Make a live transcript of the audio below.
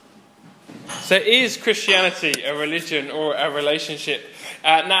So is Christianity a religion or a relationship?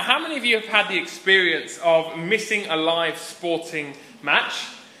 Now, how many of you have had the experience of missing a live sporting match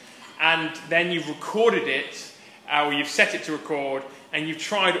and then you've recorded it, or you've set it to record, and you've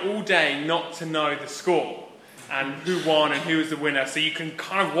tried all day not to know the score and who won and who was the winner, so you can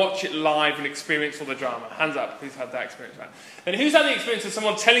kind of watch it live and experience all the drama? Hands up, who's had that experience? And who's had the experience of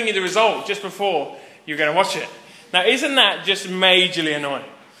someone telling you the result just before you're going to watch it? Now, isn't that just majorly annoying?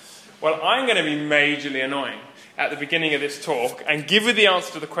 Well, I'm going to be majorly annoying at the beginning of this talk and give you the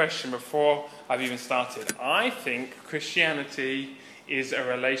answer to the question before I've even started. I think Christianity is a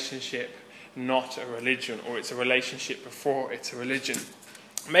relationship, not a religion, or it's a relationship before it's a religion.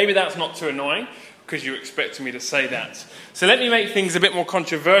 Maybe that's not too annoying because you're expecting me to say that. So let me make things a bit more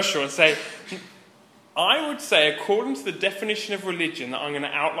controversial and say, I would say, according to the definition of religion that I'm going to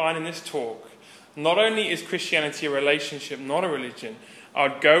outline in this talk, not only is Christianity a relationship, not a religion, I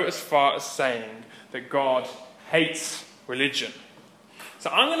would go as far as saying that God hates religion. So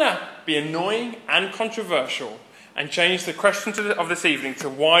I'm going to be annoying and controversial and change the question of this evening to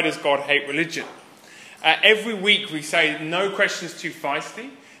why does God hate religion? Every week we say no question's too feisty,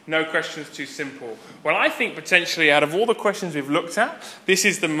 no question's too simple. Well, I think potentially out of all the questions we've looked at, this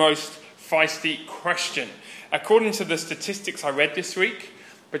is the most feisty question. According to the statistics I read this week,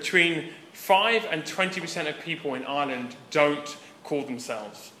 between 5 and 20% of people in Ireland don't call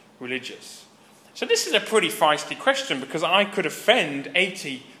themselves religious. So this is a pretty feisty question because I could offend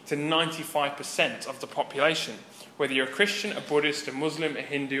 80 to 95% of the population. Whether you're a Christian, a Buddhist, a Muslim, a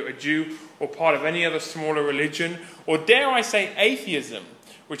Hindu, a Jew, or part of any other smaller religion, or dare I say atheism,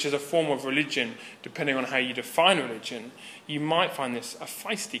 which is a form of religion, depending on how you define religion, you might find this a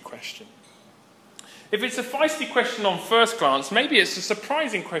feisty question. If it's a feisty question on first glance, maybe it's a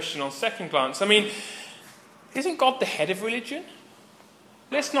surprising question on second glance. I mean, isn't God the head of religion?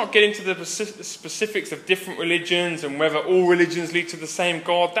 Let's not get into the specifics of different religions and whether all religions lead to the same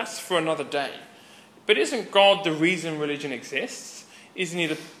God. That's for another day. But isn't God the reason religion exists? Isn't he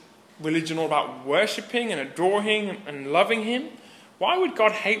the religion all about worshipping and adoring and loving him? Why would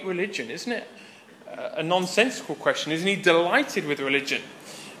God hate religion? Isn't it a nonsensical question? Isn't he delighted with religion?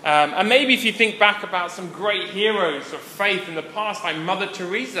 And maybe if you think back about some great heroes of faith in the past, like Mother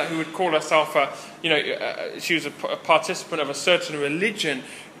Teresa, who would call herself she was a participant of a certain religion.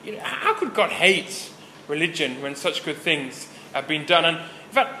 How could God hate religion when such good things have been done? And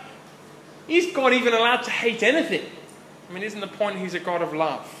in fact, is God even allowed to hate anything? I mean, isn't the point he's a God of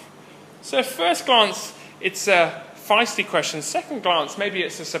love? So at first glance, it's a feisty question. Second glance, maybe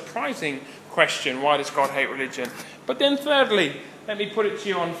it's a surprising question. Why does God hate religion? But then thirdly, let me put it to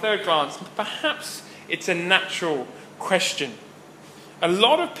you on third glance, perhaps it's a natural question. A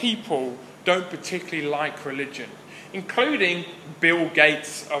lot of people don't particularly like religion, including Bill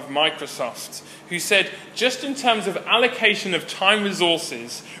Gates of Microsoft, who said, just in terms of allocation of time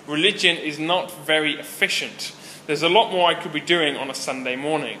resources, religion is not very efficient. There's a lot more I could be doing on a Sunday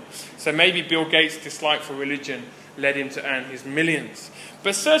morning. So maybe Bill Gates' dislike for religion led him to earn his millions.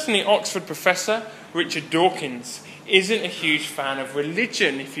 But certainly Oxford professor Richard Dawkins isn't a huge fan of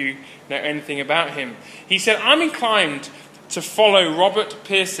religion, if you know anything about him. He said, I'm inclined to follow Robert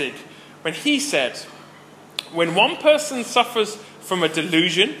Pirsig when he said, when one person suffers from a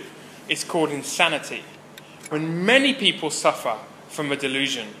delusion, it's called insanity. When many people suffer from a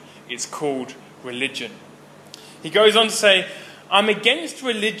delusion, it's called religion. He goes on to say, I'm against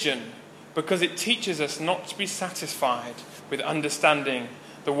religion because it teaches us not to be satisfied with understanding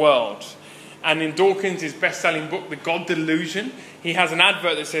the world. And in Dawkins' best-selling book, The God Delusion, he has an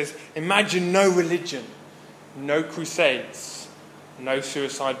advert that says, imagine no religion, no crusades, no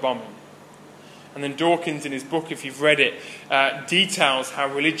suicide bombing. And then Dawkins, in his book, if you've read it, details how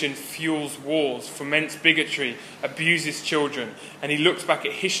religion fuels wars, foments bigotry, abuses children. And he looks back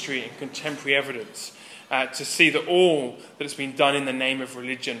at history and contemporary evidence to see that all that has been done in the name of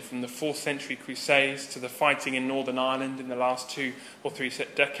religion, from the 4th century Crusades to the fighting in Northern Ireland in the last 2 or 3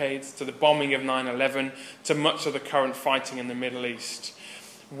 decades, to the bombing of 9/11, to much of the current fighting in the Middle East.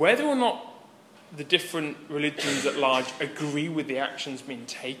 Whether or not the different religions at large agree with the actions being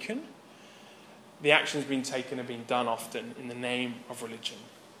taken, the actions being taken are being done often in the name of religion.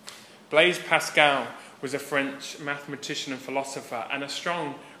 Blaise Pascal was a French mathematician and philosopher, and a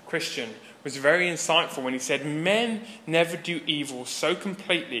strong Christian, was very insightful when he said, men never do evil so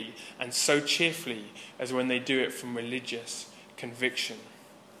completely and so cheerfully as when they do it from religious conviction.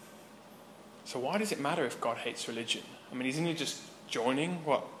 So why does it matter if God hates religion? I mean, isn't he just joining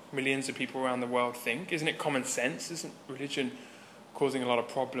what millions of people around the world think? Isn't it common sense? Isn't religion causing a lot of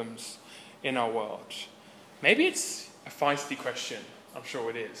problems in our world? Maybe it's a feisty question. I'm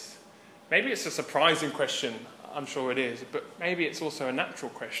sure it is. Maybe it's a surprising question, I'm sure it is, but maybe it's also a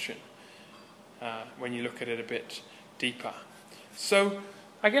natural question when you look at it a bit deeper. So,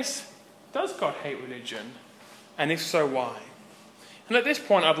 I guess, does God hate religion? And if so, why? And at this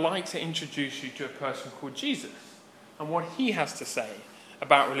point, I'd like to introduce you to a person called Jesus and what he has to say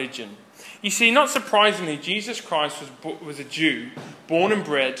about religion. You see, not surprisingly, Jesus Christ was a Jew, born and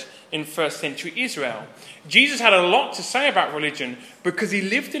bred in first century Israel. Jesus had a lot to say about religion because he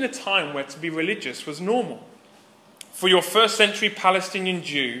lived in a time where to be religious was normal. For your first century Palestinian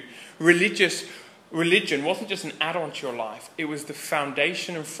Jew, religion wasn't just an add-on to your life, it was the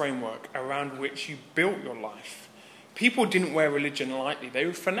foundation and framework around which you built your life. People didn't wear religion lightly, they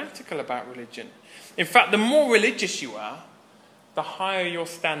were fanatical about religion. In fact, the more religious you are, the higher your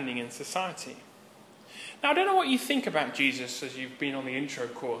standing in society. Now, I don't know what you think about Jesus as you've been on the intro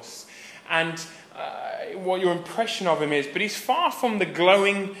course and what your impression of him is, but he's far from the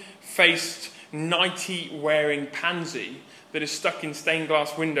glowing-faced, nightie-wearing pansy that is stuck in stained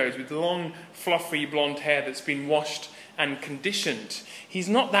glass windows with long, fluffy blonde hair that's been washed and conditioned. He's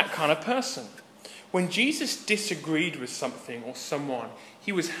not that kind of person. When Jesus disagreed with something or someone,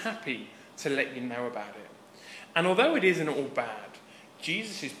 he was happy to let you know about it. And although it isn't all bad,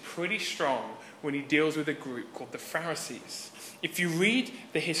 Jesus is pretty strong when he deals with a group called the Pharisees. If you read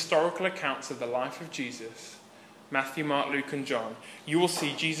the historical accounts of the life of Jesus, Matthew, Mark, Luke, and John, you will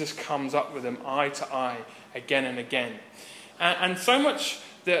see Jesus comes up with them eye to eye again and again. And so much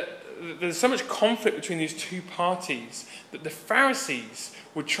that there's so much conflict between these two parties that the Pharisees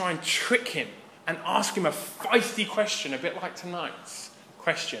would try and trick him and ask him a feisty question, a bit like tonight's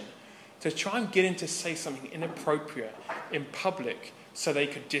question, to try and get him to say something inappropriate in public so they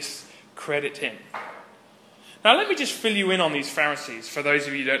could discredit him. Now, let me just fill you in on these Pharisees, for those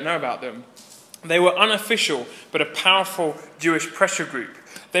of you who don't know about them. They were unofficial, but a powerful Jewish pressure group.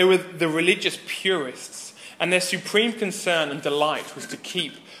 They were the religious purists, and their supreme concern and delight was to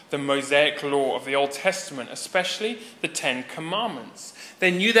keep the Mosaic law of the Old Testament, especially the Ten Commandments.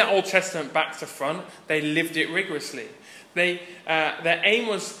 They knew their Old Testament back to front. They lived it rigorously. Their aim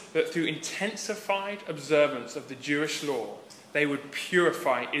was that through intensified observance of the Jewish law, they would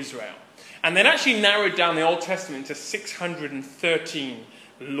purify Israel. And they'd actually narrowed down the Old Testament to 613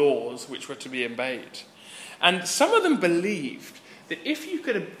 laws which were to be obeyed. And some of them believed that if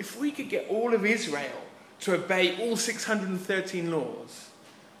we could get all of Israel to obey all 613 laws,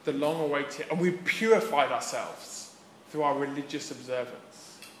 the long-awaited, and we purified ourselves through our religious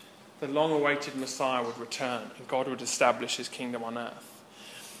observance, the long-awaited Messiah would return and God would establish his kingdom on earth.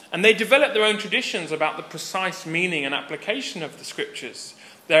 And they developed their own traditions about the precise meaning and application of the scriptures,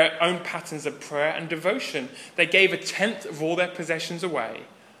 their own patterns of prayer and devotion. They gave 1/10 of all their possessions away,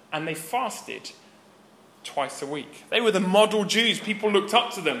 and they fasted twice a week. They were the model Jews. People looked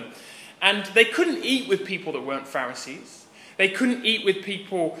up to them. And they couldn't eat with people that weren't Pharisees. They couldn't eat with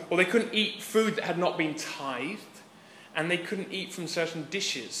people, or they couldn't eat food that had not been tithed. And they couldn't eat from certain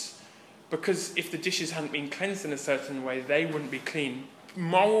dishes, because if the dishes hadn't been cleansed in a certain way, they wouldn't be clean.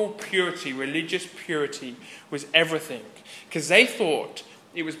 Moral purity, religious purity was everything, because they thought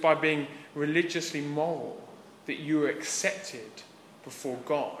it was by being religiously moral that you were accepted before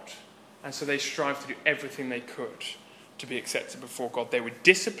God. And so they strived to do everything they could to be accepted before God. They were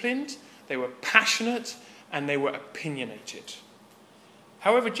disciplined, they were passionate, and they were opinionated.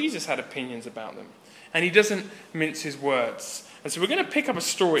 However, Jesus had opinions about them, and he doesn't mince his words. And so we're going to pick up a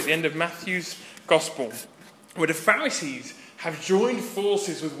story at the end of Matthew's Gospel, where the Pharisees have joined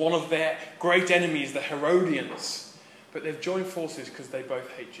forces with one of their great enemies, the Herodians. But they've joined forces because they both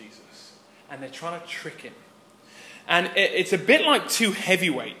hate Jesus, and they're trying to trick him. And it's a bit like two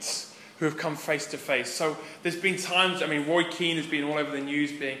heavyweights who have come face to face. So there's been times, Roy Keane has been all over the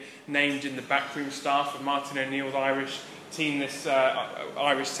news being named in the backroom staff of Martin O'Neill's Irish team, this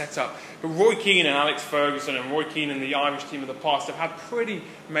Irish setup. But Roy Keane and Alex Ferguson and Roy Keane and the Irish team of the past have had pretty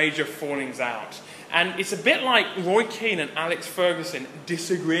major fallings out. And it's a bit like Roy Keane and Alex Ferguson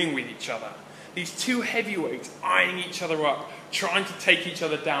disagreeing with each other. These two heavyweights eyeing each other up, trying to take each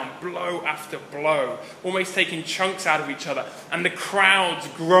other down, blow after blow, almost taking chunks out of each other. And the crowds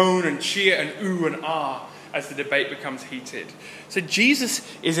groan and cheer and ooh and ah as the debate becomes heated. So Jesus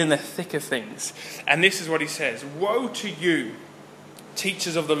is in the thick of things. And this is what he says: "Woe to you,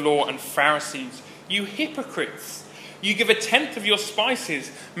 teachers of the law and Pharisees, you hypocrites! You give 1/10 of your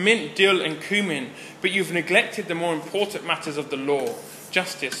spices, mint, dill, and cumin, but you've neglected the more important matters of the law,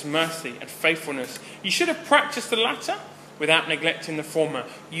 justice, mercy, and faithfulness. You should have practiced the latter without neglecting the former.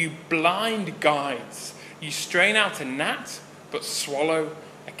 You blind guides! You strain out a gnat, but swallow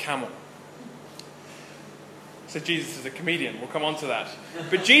a camel." So Jesus is a comedian. We'll come on to that.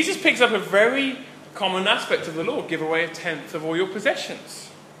 But Jesus picks up a very common aspect of the law. Give away a tenth of all your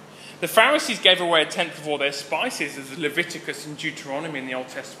possessions. The Pharisees gave away a tenth of all their spices, as Leviticus and Deuteronomy in the Old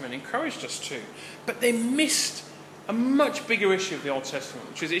Testament encouraged us to. But they missed a much bigger issue of the Old Testament,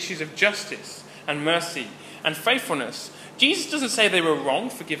 which is issues of justice and mercy and faithfulness. Jesus doesn't say they were wrong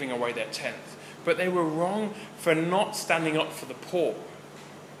for giving away their tenth, but they were wrong for not standing up for the poor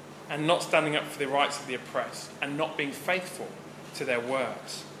and not standing up for the rights of the oppressed and not being faithful to their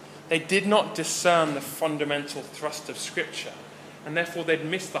words. They did not discern the fundamental thrust of Scripture, and therefore they'd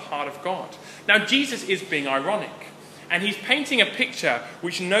missed the heart of God. Now, Jesus is being ironic, and he's painting a picture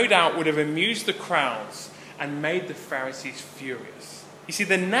which no doubt would have amused the crowds and made the Pharisees furious. You see,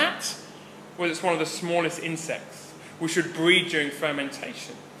 the gnat was one of the smallest insects which would breed during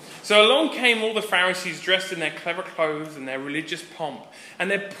fermentation. So along came all the Pharisees dressed in their clever clothes and their religious pomp, and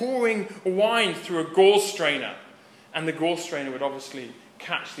they're pouring wine through a gauze strainer. And the gauze strainer would obviously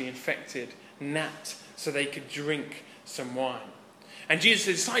catch the infected gnat so they could drink some wine. And Jesus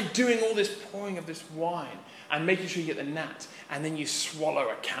says, it's like doing all this pouring of this wine and making sure you get the gnat, and then you swallow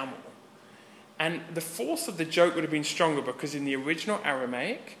a camel. And the force of the joke would have been stronger because in the original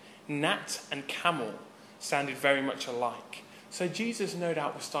Aramaic, gnat and camel sounded very much alike. So Jesus, no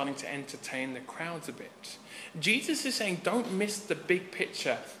doubt, was starting to entertain the crowds a bit. Jesus is saying, don't miss the big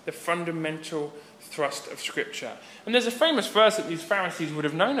picture, the fundamental thrust of Scripture. And there's a famous verse that these Pharisees would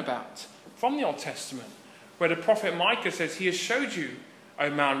have known about from the Old Testament, where the prophet Micah says, he has showed you, O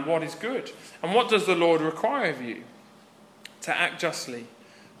man, what is good. And what does the Lord require of you? To act justly,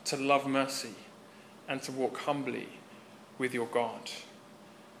 to love mercy, and to walk humbly with your God.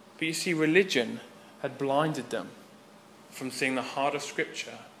 But you see, religion had blinded them from seeing the heart of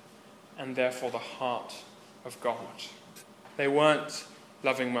Scripture and therefore the heart of God. They weren't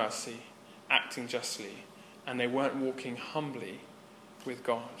loving mercy, acting justly, and they weren't walking humbly with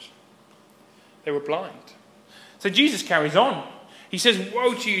God. They were blind. So Jesus carries on. He says,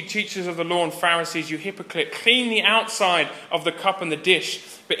 woe to you, teachers of the law and Pharisees, you hypocrite! Clean the outside of the cup and the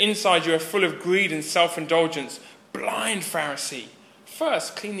dish, but inside you are full of greed and self-indulgence. Blind Pharisee!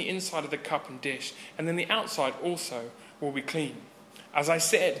 First, clean the inside of the cup and dish, and then the outside also will be clean. As I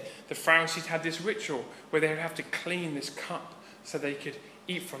said, the Pharisees had this ritual where they would have to clean this cup so they could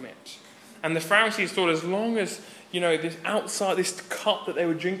eat from it. And the Pharisees thought as long as, this outside, this cup that they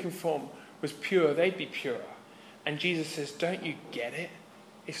were drinking from was pure, they'd be pure. And Jesus says, don't you get it?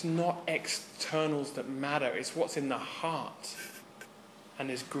 It's not externals that matter. It's what's in the heart. And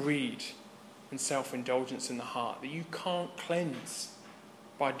there's greed and self-indulgence in the heart that you can't cleanse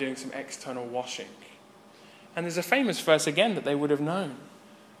by doing some external washing. And there's a famous verse again that they would have known.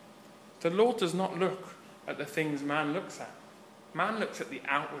 The Lord does not look at the things man looks at. Man looks at the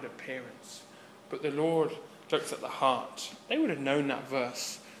outward appearance, but the Lord looks at the heart. They would have known that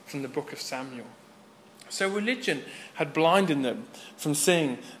verse from the book of Samuel. So religion had blinded them from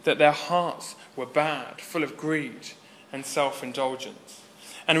seeing that their hearts were bad, full of greed and self-indulgence.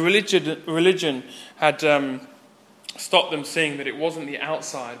 And religion had stopped them seeing that it wasn't the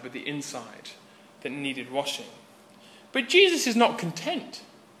outside but the inside that needed washing. But Jesus is not content.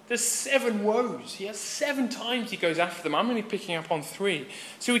 There's 7 woes. He has 7 times he goes after them. I'm only picking up on 3.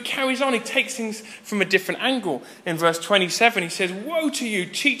 So he carries on. He takes things from a different angle. In verse 27, he says, woe to you,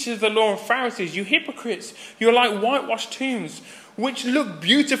 teachers of the law and Pharisees, you hypocrites. You're like whitewashed tombs, which look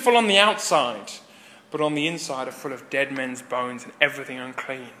beautiful on the outside, but on the inside are full of dead men's bones and everything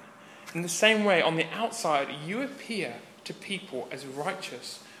unclean. In the same way, on the outside, you appear to people as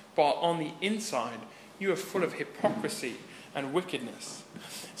righteous, but on the inside, you are full of hypocrisy and wickedness.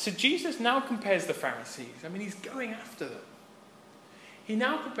 So Jesus now compares the Pharisees. He's going after them. He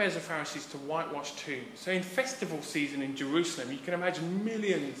now compares the Pharisees to whitewashed tombs. So in festival season in Jerusalem, you can imagine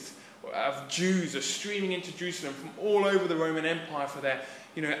millions of Jews are streaming into Jerusalem from all over the Roman Empire for their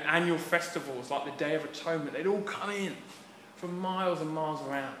annual festivals like the Day of Atonement. They'd all come in from miles and miles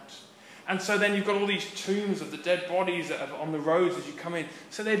around. And so then you've got all these tombs of the dead bodies that are on the roads as you come in.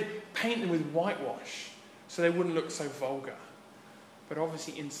 So they'd paint them with whitewash so they wouldn't look so vulgar. But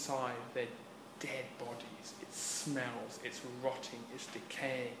obviously inside they're dead bodies. It smells, it's rotting, it's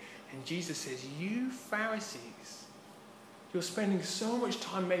decaying. And Jesus says, you Pharisees, you're spending so much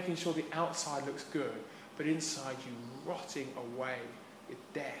time making sure the outside looks good, but inside you rotting away with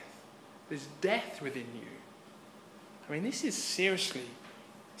death. There's death within you. This is seriously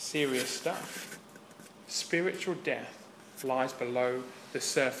serious stuff. Spiritual death lies below the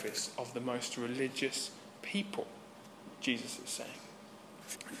surface of the most religious people, Jesus is saying.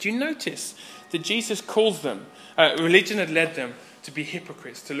 Do you notice that Jesus calls them, religion had led them to be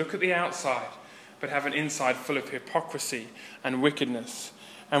hypocrites, to look at the outside but have an inside full of hypocrisy and wickedness.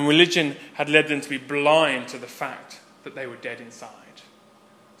 And religion had led them to be blind to the fact that they were dead inside.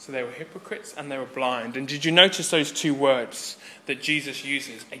 So they were hypocrites and they were blind. And did you notice those two words that Jesus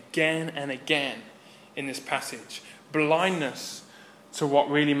uses again and again in this passage? Blindness to what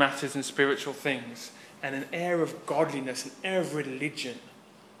really matters in spiritual things, and an air of godliness, an air of religion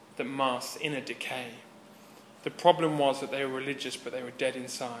that masks inner decay. The problem was that they were religious, but they were dead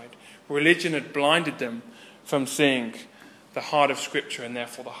inside. Religion had blinded them from seeing the heart of Scripture and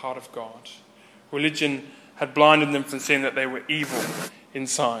therefore the heart of God. Religion had blinded them from seeing that they were evil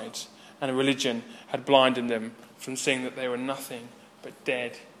inside, and religion had blinded them from seeing that they were nothing but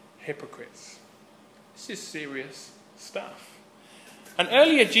dead hypocrites. This is serious stuff. And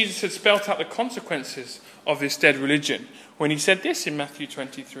earlier Jesus had spelt out the consequences of this dead religion when he said this in Matthew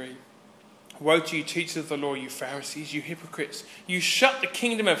 23. Woe to you, teachers of the law, you Pharisees, you hypocrites. You shut the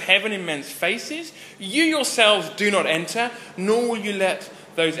kingdom of heaven in men's faces. You yourselves do not enter, nor will you let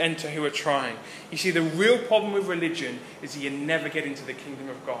those enter who are trying. You see, the real problem with religion is that you never get into the kingdom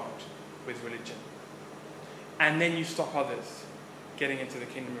of God with religion. And then you stop others getting into the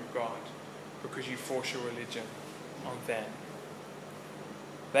kingdom of God because you force your religion on them.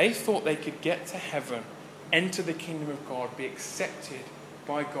 They thought they could get to heaven, enter the kingdom of God, be accepted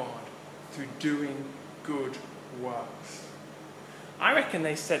by God through doing good works. I reckon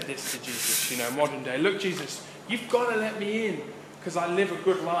they said this to Jesus, modern day. Look, Jesus, you've got to let me in because I live a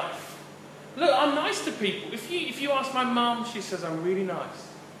good life. Look, I'm nice to people. If you ask my mum, she says I'm really nice.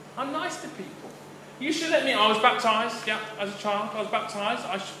 I'm nice to people. You should let me in. I was baptised, as a child. I was baptised.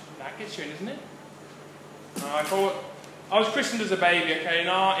 That gets you in, isn't it? I was christened as a baby, okay? In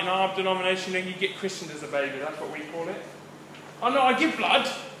our denomination, you get christened as a baby. That's what we call it. Oh no, I give blood.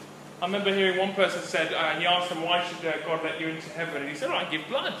 I remember hearing one person said, he asked them, why should God let you into heaven? And he said, I give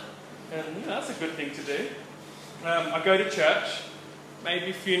blood. And that's a good thing to do. I go to church,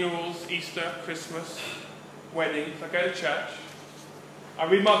 maybe funerals, Easter, Christmas, weddings. I go to church. I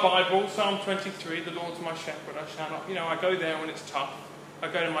read my Bible, Psalm 23, the Lord's my shepherd, I shall not. I go there when it's tough. I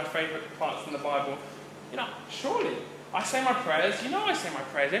go to my favourite parts in the Bible. Surely. I say my prayers. I say my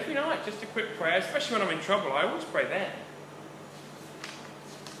prayers every night, just a quick prayer, especially when I'm in trouble. I always pray then.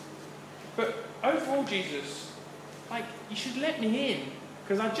 But overall, Jesus, you should let me in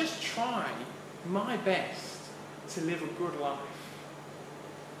because I just try my best to live a good life.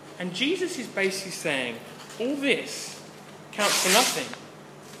 And Jesus is basically saying, all this counts for nothing.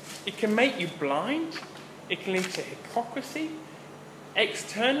 It can make you blind. It can lead to hypocrisy.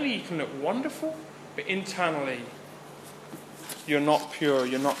 Externally, you can look wonderful, but internally, you're not pure,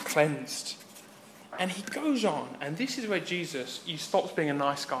 you're not cleansed. And he goes on, and this is where Jesus, he stops being a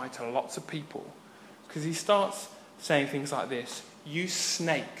nice guy to lots of people, because he starts saying things like this: you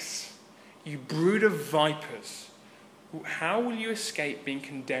snakes, you brood of vipers, how will you escape being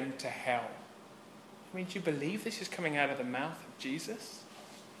condemned to hell? Do you believe this is coming out of the mouth of Jesus?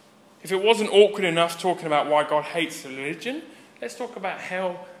 If it wasn't awkward enough talking about why God hates religion, let's talk about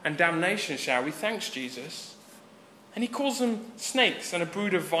hell and damnation, shall we? Thanks, Jesus. And he calls them snakes and a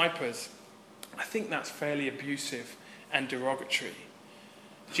brood of vipers. I think that's fairly abusive and derogatory.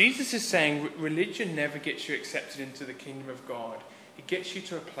 Jesus is saying religion never gets you accepted into the kingdom of God. It gets you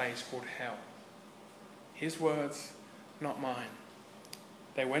to a place called hell. His words, not mine.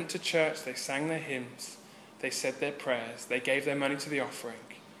 They went to church, they sang their hymns, they said their prayers, they gave their money to the offering.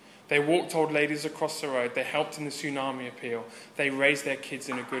 They walked old ladies across the road, they helped in the tsunami appeal, they raised their kids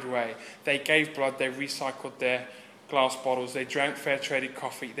in a good way, they gave blood, they recycled their glass bottles, they drank fair traded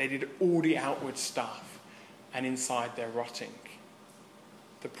coffee, they did all the outward stuff, and inside they're rotting.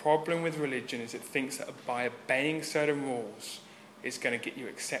 The problem with religion is it thinks that by obeying certain rules, it's going to get you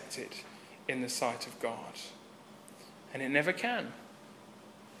accepted in the sight of God. And it never can.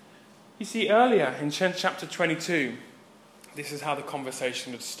 You see, earlier in chapter 22, this is how the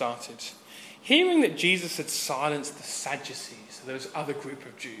conversation had started. Hearing that Jesus had silenced the Sadducees, those other group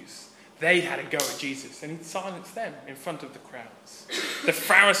of Jews, they had a go at Jesus, and he'd silenced them in front of the crowds. The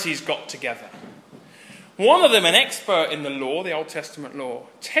Pharisees got together. One of them, an expert in the law, the Old Testament law,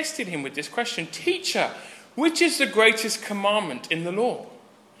 tested him with this question: Teacher, which is the greatest commandment in the law?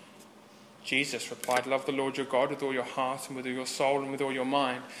 Jesus replied, love the Lord your God with all your heart and with all your soul and with all your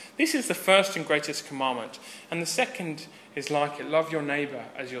mind. This is the first and greatest commandment. And the second is like it: love your neighbour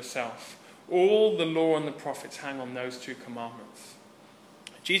as yourself. All the law and the prophets hang on those two commandments.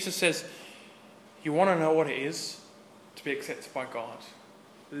 Jesus says, you want to know what it is to be accepted by God?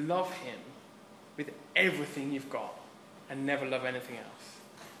 Love him with everything you've got and never love anything else.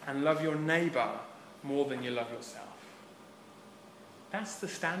 And love your neighbour more than you love yourself. That's the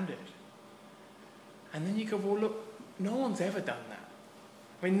standard. And then you go, well, look, no one's ever done that.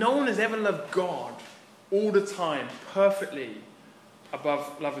 I mean, no one has ever loved God all the time, perfectly,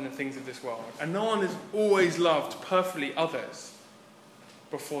 above loving the things of this world. And no one has always loved perfectly others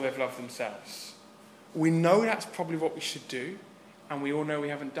before they've loved themselves. We know that's probably what we should do, and we all know we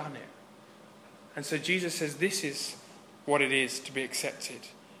haven't done it. And so Jesus says this is what it is to be accepted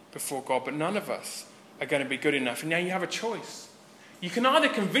before God, but none of us are going to be good enough. And now you have a choice. You can either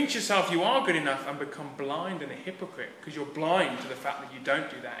convince yourself you are good enough and become blind and a hypocrite because you're blind to the fact that you don't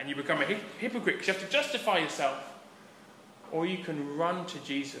do that, and you become a hypocrite because you have to justify yourself. Or you can run to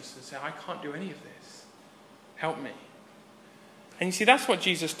Jesus and say, I can't do any of this. Help me. And you see, that's what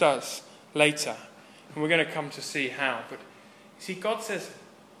Jesus does later. And we're going to come to see how. But you see, God says,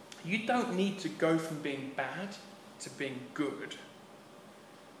 you don't need to go from being bad to being good.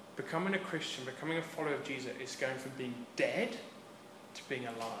 Becoming a Christian, becoming a follower of Jesus is going from being dead to being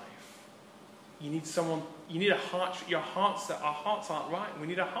alive. You need someone, you need a heart, our hearts aren't right. We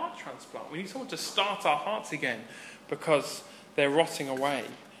need a heart transplant. We need someone to start our hearts again because they're rotting away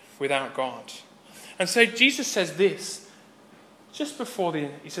without God. And so Jesus says this, just before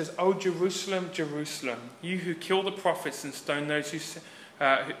he says, "Oh Jerusalem, Jerusalem, you who kill the prophets and stone those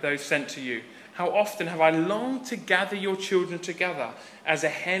those sent to you. How often have I longed to gather your children together as a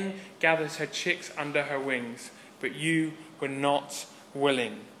hen gathers her chicks under her wings, but you were not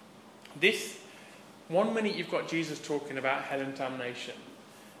willing." This, 1 minute you've got Jesus talking about hell and damnation.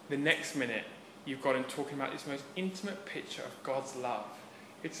 The next minute you've got him talking about this most intimate picture of God's love.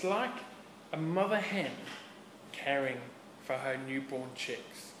 It's like a mother hen caring for her newborn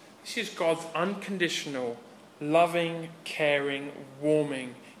chicks. This is God's unconditional, loving, caring,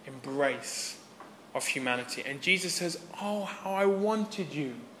 warming embrace of humanity. And Jesus says, oh, how I wanted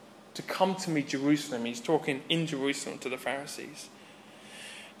you to come to me, Jerusalem. He's talking in Jerusalem to the Pharisees.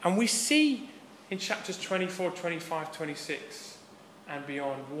 And we see in chapters 24, 25, 26 and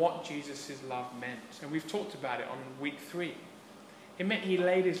beyond what Jesus' love meant. And we've talked about it on week 3. It meant he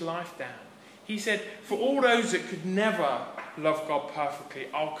laid his life down. He said, for all those that could never love God perfectly,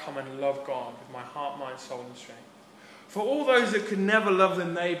 I'll come and love God with my heart, mind, soul and strength. For all those that could never love their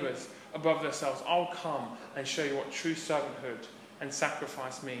neighbours above themselves, I'll come and show you what true servanthood and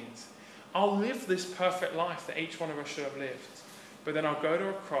sacrifice means. I'll live this perfect life that each one of us should have lived. But then I'll go to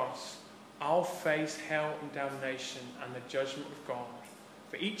a cross, I'll face hell and damnation and the judgment of God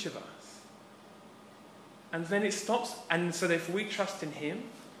for each of us. And then it stops. And so if we trust in him,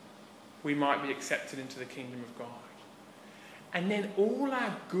 we might be accepted into the kingdom of God. And then all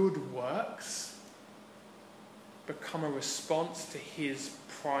our good works become a response to his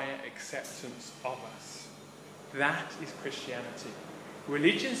prior acceptance of us. That is Christianity.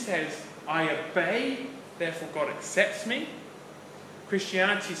 Religion says, I obey, therefore God accepts me.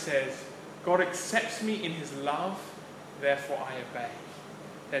 Christianity says, God accepts me in his love, therefore I obey.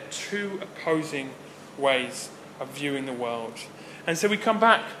 They're two opposing ways of viewing the world. And so we come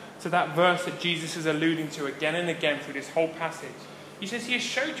back to that verse that Jesus is alluding to again and again through this whole passage. He says, he has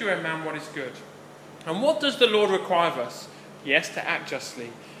showed you, O man, what is good. And what does the Lord require of us? Yes, to act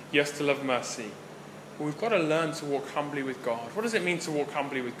justly. Yes, to love mercy. But we've got to learn to walk humbly with God. What does it mean to walk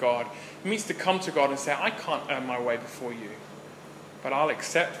humbly with God? It means to come to God and say, I can't earn my way before you. But I'll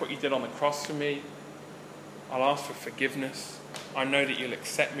accept what you did on the cross for me. I'll ask for forgiveness. I know that you'll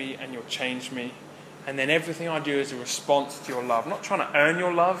accept me and you'll change me. And then everything I do is a response to your love. Not trying to earn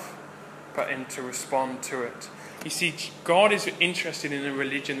your love, but to respond to it. You see, God is interested in a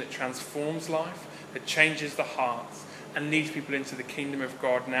religion that transforms life, that changes the hearts, and leads people into the kingdom of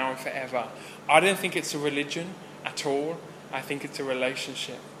God now and forever. I don't think it's a religion at all. I think it's a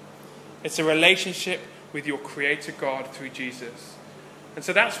relationship. It's a relationship with your Creator God through Jesus. And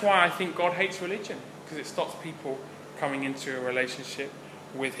so that's why I think God hates religion, because it stops people coming into a relationship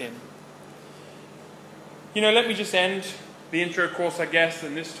with him. You know, let me just end the intro course, I guess,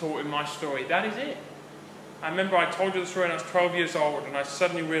 and this talk in my story. That is it. I remember I told you the story when I was 12 years old, and I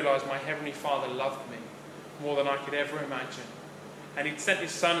suddenly realised my Heavenly Father loved me more than I could ever imagine. And he'd sent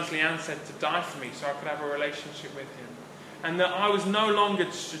his son, as Leanne said, to die for me so I could have a relationship with him. And that I was no longer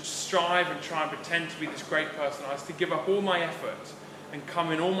to strive and try and pretend to be this great person. I was to give up all my effort and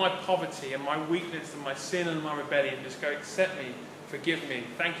come in all my poverty and my weakness and my sin and my rebellion and just go, accept me, forgive me,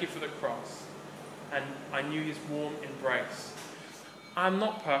 thank you for the cross. And I knew his warm embrace. I'm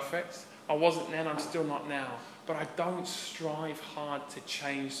not perfect. I wasn't then, I'm still not now. But I don't strive hard to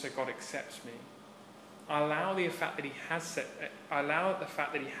change so God accepts me. I allow the fact that he has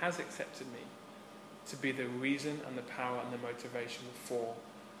accepted me to be the reason and the power and the motivation for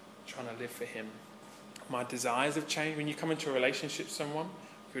trying to live for him. My desires have changed. When you come into a relationship with someone,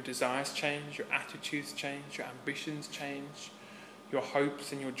 Your desires change, your attitudes change, your ambitions change, your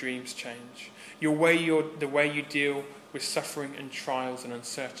hopes and your dreams change. The way you deal with suffering and trials and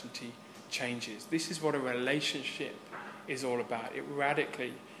uncertainty changes. This is what a relationship is all about. It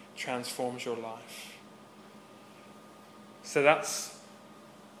radically transforms your life. So that's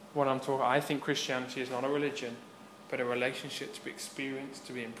what I'm talking about. I think Christianity is not a religion, but a relationship to be experienced,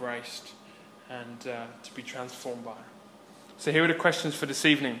 to be embraced, and to be transformed by. So here are the questions for this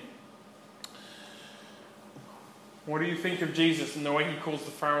evening. What do you think of Jesus and the way he calls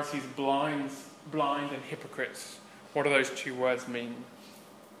the Pharisees blind and hypocrites? What do those two words mean?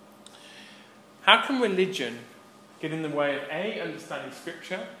 How can religion get in the way of A, understanding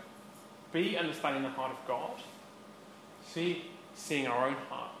Scripture, B, understanding the heart of God, C, seeing our own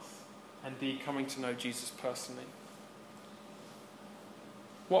hearts, and D, coming to know Jesus personally?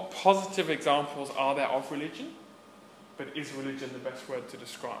 What positive examples are there of religion? But is religion the best word to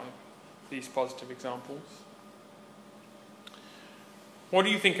describe these positive examples? What do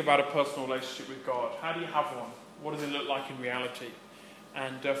you think about a personal relationship with God? How do you have one? What does it look like in reality?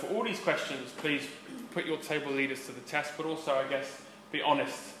 And for all these questions, please put your table leaders to the test, but also, I guess, be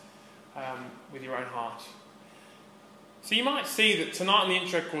honest with your own heart. So you might see that tonight on the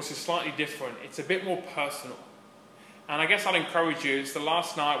intro course is slightly different. It's a bit more personal. And I guess I'd encourage you, it's the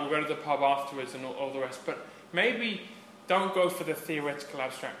last night, we'll go to the pub afterwards and all the rest, but maybe don't go for the theoretical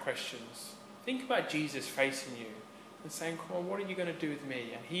abstract questions. Think about Jesus facing you and saying, come on, what are you going to do with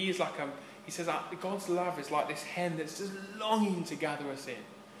me? And he is like he says, God's love is like this hen that's just longing to gather us in.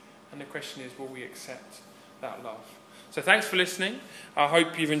 And the question is, will we accept that love? So thanks for listening. I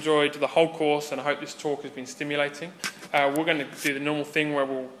hope you've enjoyed the whole course, and I hope this talk has been stimulating. We're going to do the normal thing where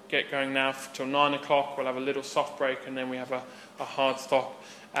we'll get going now till 9 o'clock. We'll have a little soft break, and then we have a hard stop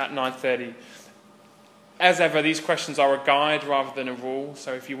at 9:30. As ever, these questions are a guide rather than a rule.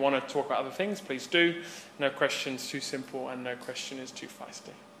 So if you want to talk about other things, please do. No question is too simple, and no question is too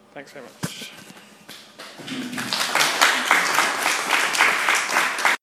feisty. Thanks very much.